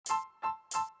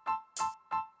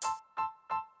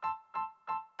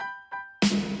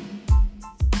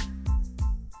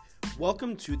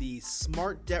Welcome to the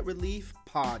Smart Debt Relief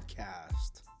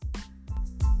Podcast.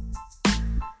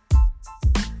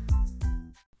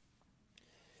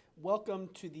 Welcome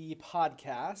to the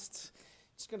podcast.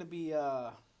 It's going to be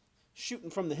shooting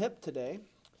from the hip today.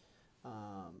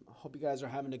 Hope you guys are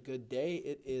having a good day.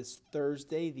 It is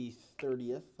Thursday, the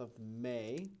 30th of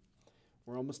May.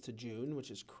 We're almost to June,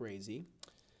 which is crazy.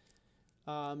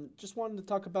 Just wanted to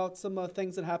talk about some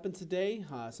things that happened today,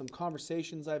 some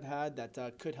conversations I've had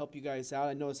that could help you guys out.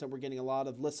 I noticed that we're getting a lot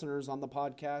of listeners on the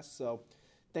podcast, so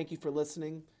thank you for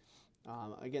listening.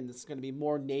 Again, this is going to be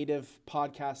more native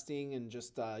podcasting and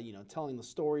just, telling the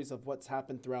stories of what's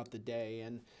happened throughout the day.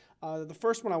 And the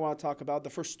first story I want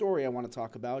to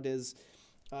talk about is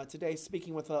today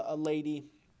speaking with a lady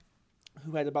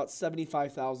who had about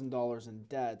 $75,000 in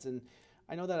debt. And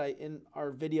I know that in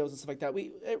our videos and stuff like that,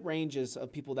 it ranges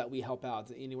of people that we help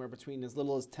out, anywhere between as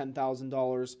little as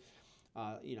 $10,000,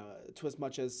 to as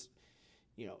much as,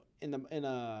 in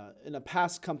a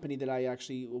past company that I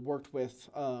actually worked with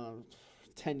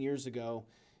 10 years ago,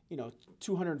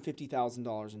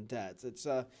 $250,000 in debts. It's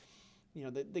the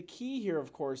key here,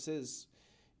 of course, is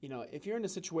if you're in a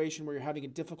situation where you're having a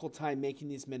difficult time making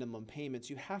these minimum payments,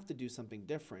 you have to do something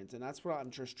different, and that's what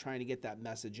I'm just trying to get that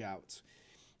message out.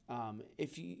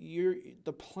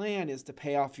 The plan is to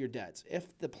pay off your debts.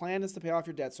 If the plan is to pay off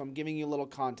your debts, so I'm giving you a little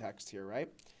context here, right?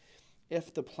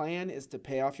 If the plan is to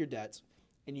pay off your debts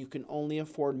and you can only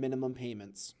afford minimum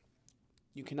payments,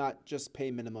 you cannot just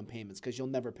pay minimum payments because you'll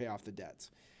never pay off the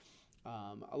debts.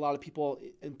 A lot of people,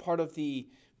 and part of the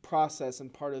process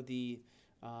and part of the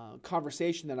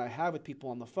conversation that I have with people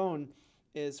on the phone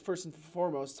is first and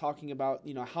foremost talking about,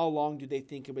 how long do they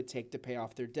think it would take to pay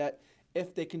off their debt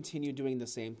if they continue doing the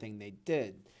same thing they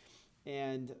did.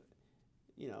 And,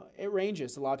 it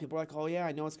ranges. A lot of people are like, oh yeah,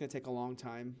 I know it's going to take a long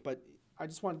time, but I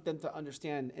just want them to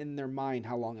understand in their mind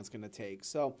how long it's going to take.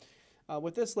 So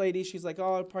with this lady, she's like,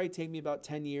 oh, it'd probably take me about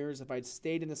 10 years if I'd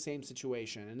stayed in the same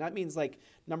situation. And that means, like,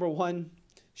 number one,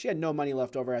 she had no money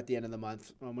left over at the end of the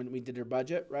month when we did her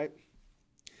budget, right?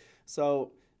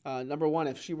 So number one,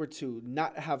 if she were to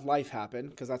not have life happen,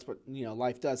 because that's what,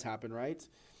 life does happen, right?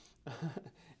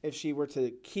 If she were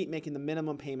to keep making the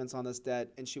minimum payments on this debt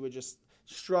and she would just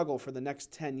struggle for the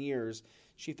next 10 years,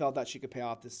 she felt that she could pay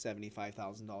off this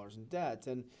 $75,000 in debt.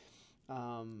 And,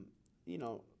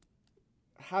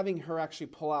 having her actually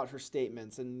pull out her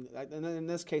statements, and in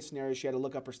this case scenario, she had to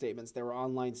look up her statements. They were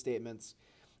online statements,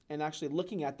 and actually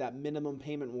looking at that minimum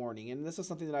payment warning. And this is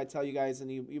something that I tell you guys,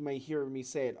 and you may hear me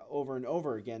say it over and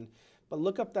over again, but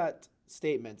look up that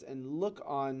statement and look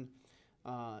on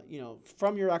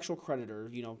from your actual creditor,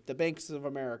 the Banks of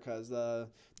Americas, the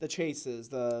Chases,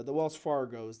 the Wells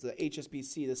Fargos, the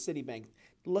HSBC, the Citibank.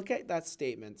 Look at that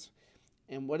statement,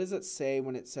 and what does it say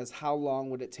when it says how long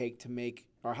will it take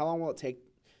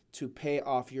to pay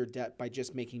off your debt by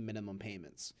just making minimum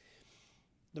payments?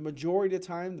 The majority of the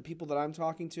time, the people that I'm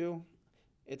talking to,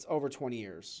 it's over 20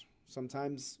 years.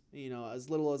 Sometimes, as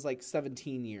little as like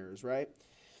 17 years, right?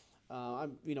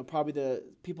 Probably the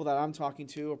people that I'm talking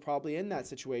to are probably in that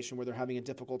situation where they're having a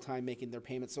difficult time making their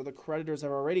payments. So the creditors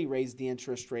have already raised the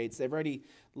interest rates. They've already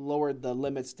lowered the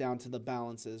limits down to the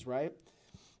balances, right?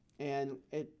 And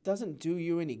it doesn't do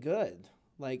you any good.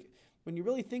 Like, when you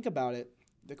really think about it,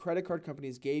 the credit card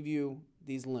companies gave you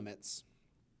these limits.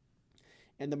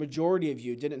 And the majority of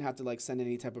you didn't have to send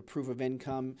any type of proof of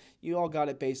income. You all got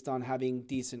it based on having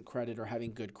decent credit or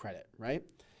having good credit, right?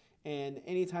 And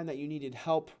anytime that you needed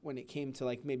help when it came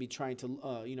to maybe trying to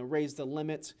raise the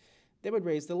limit, they would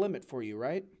raise the limit for you,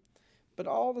 right? But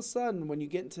all of a sudden, when you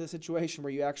get into a situation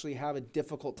where you actually have a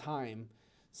difficult time,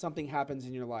 something happens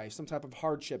in your life, some type of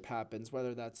hardship happens,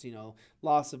 whether that's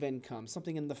loss of income,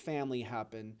 something in the family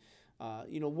happen,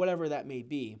 whatever that may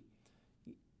be.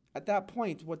 At that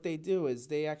point, what they do is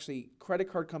credit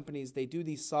card companies, they do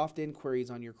these soft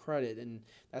inquiries on your credit, and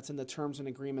that's in the terms and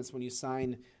agreements when you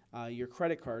sign your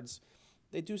credit cards.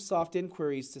 They do soft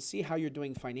inquiries to see how you're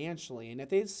doing financially. And if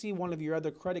they see one of your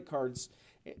other credit cards,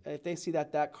 if they see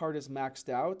that card is maxed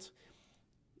out,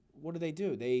 what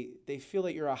do? They feel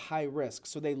that you're a high risk.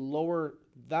 So they lower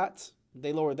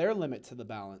their limit to the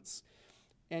balance.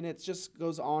 And it just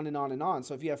goes on and on and on.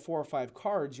 So if you have 4 or 5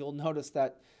 cards, you'll notice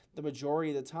that the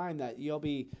majority of the time that you'll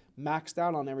be maxed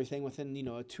out on everything within,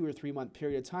 a 2 or 3 month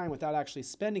period of time without actually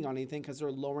spending on anything because they're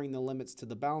lowering the limits to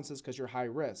the balances because you're high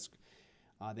risk.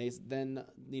 They then,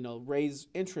 raise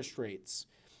interest rates.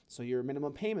 So your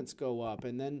minimum payments go up,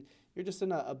 and then you're just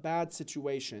in a bad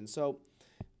situation. So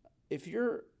if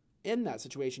you're in that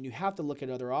situation, you have to look at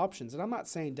other options. And I'm not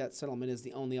saying debt settlement is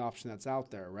the only option that's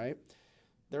out there, right?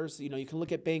 There's, you can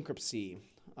look at bankruptcy.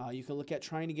 You can look at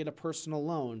trying to get a personal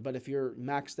loan, but if you're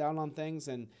maxed out on things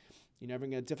and you're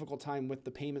having a difficult time with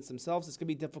the payments themselves, it's going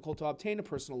to be difficult to obtain a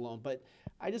personal loan. But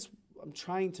I'm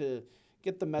trying to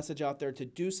get the message out there to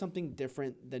do something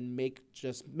different than make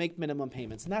minimum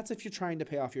payments. And that's if you're trying to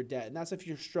pay off your debt, and that's if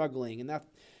you're struggling, and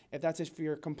if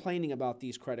you're complaining about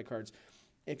these credit cards.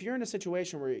 If you're in a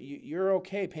situation where you're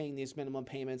okay paying these minimum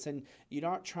payments and you're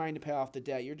not trying to pay off the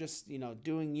debt, you're just,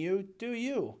 doing you, do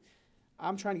you.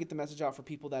 I'm trying to get the message out for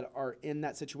people that are in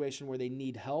that situation where they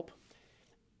need help.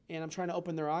 And I'm trying to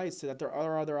open their eyes to that there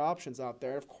are other options out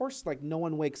there. Of course, no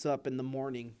one wakes up in the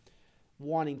morning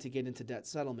wanting to get into debt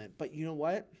settlement. But you know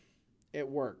what? It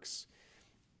works.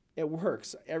 It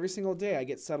works. Every single day I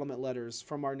get settlement letters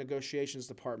from our negotiations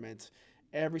department.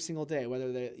 Every single day, whether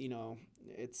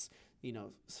it's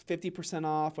 50%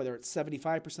 off, whether it's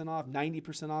 75% off,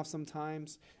 90% off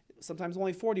sometimes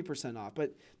only 40% off.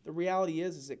 But the reality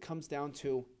is it comes down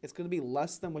to it's going to be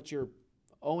less than what you're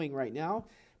owing right now,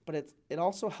 but it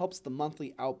also helps the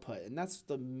monthly output. And that's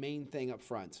the main thing up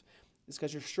front. It's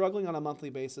because you're struggling on a monthly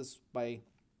basis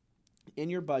in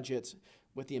your budget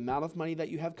with the amount of money that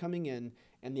you have coming in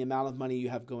and the amount of money you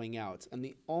have going out. And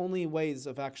the only ways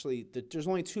of there's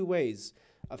only two ways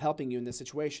of helping you in this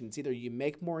situation. It's either you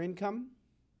make more income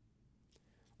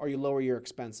or you lower your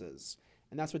expenses.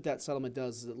 And that's what debt settlement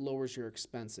does, is it lowers your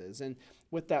expenses. And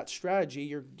with that strategy,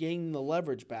 you're gaining the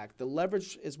leverage back. The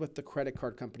leverage is with the credit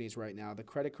card companies right now. The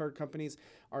credit card companies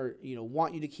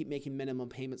want you to keep making minimum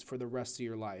payments for the rest of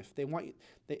your life.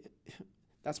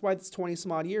 That's why it's 20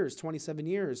 some odd years, 27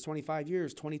 years, 25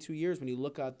 years, 22 years when you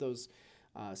look at those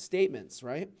statements,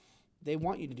 right? They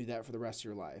want you to do that for the rest of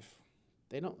your life.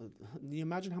 You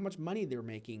imagine how much money they're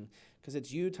making, because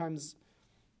it's you times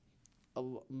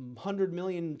 100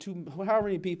 million, however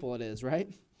many people it is, right?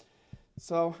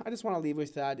 So I just want to leave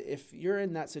with that. If you're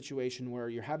in that situation where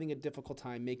you're having a difficult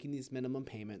time making these minimum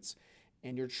payments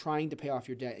and you're trying to pay off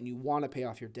your debt and you want to pay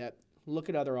off your debt, look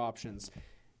at other options.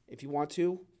 If you want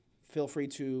to, feel free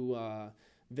to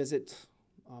visit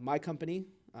my company,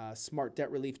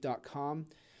 smartdebtrelief.com.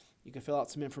 You can fill out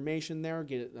some information there,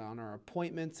 get it on our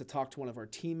appointment to talk to one of our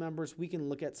team members. We can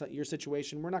look at your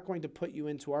situation. We're not going to put you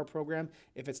into our program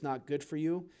if it's not good for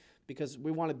you, because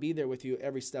we want to be there with you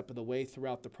every step of the way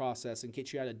throughout the process and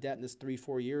get you out of debt in this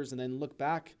 3-4 years, and then look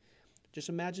back. Just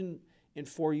imagine in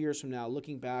 4 years from now,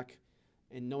 looking back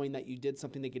and knowing that you did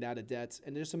something to get out of debt,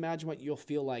 and just imagine what you'll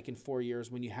feel like in 4 years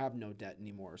when you have no debt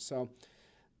anymore. So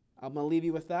I'm going to leave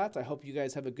you with that. I hope you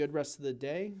guys have a good rest of the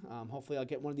day. Hopefully I'll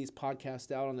get one of these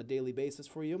podcasts out on a daily basis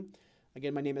for you.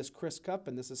 Again, my name is Chris Cupp,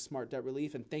 and this is Smart Debt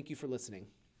Relief, and thank you for listening.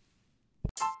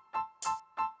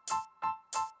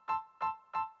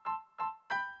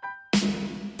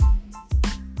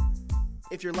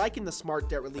 If you're liking the Smart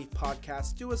Debt Relief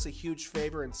podcast, do us a huge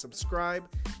favor and subscribe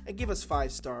and give us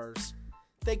 5 stars.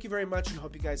 Thank you very much, and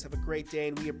hope you guys have a great day,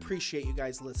 and we appreciate you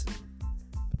guys listening.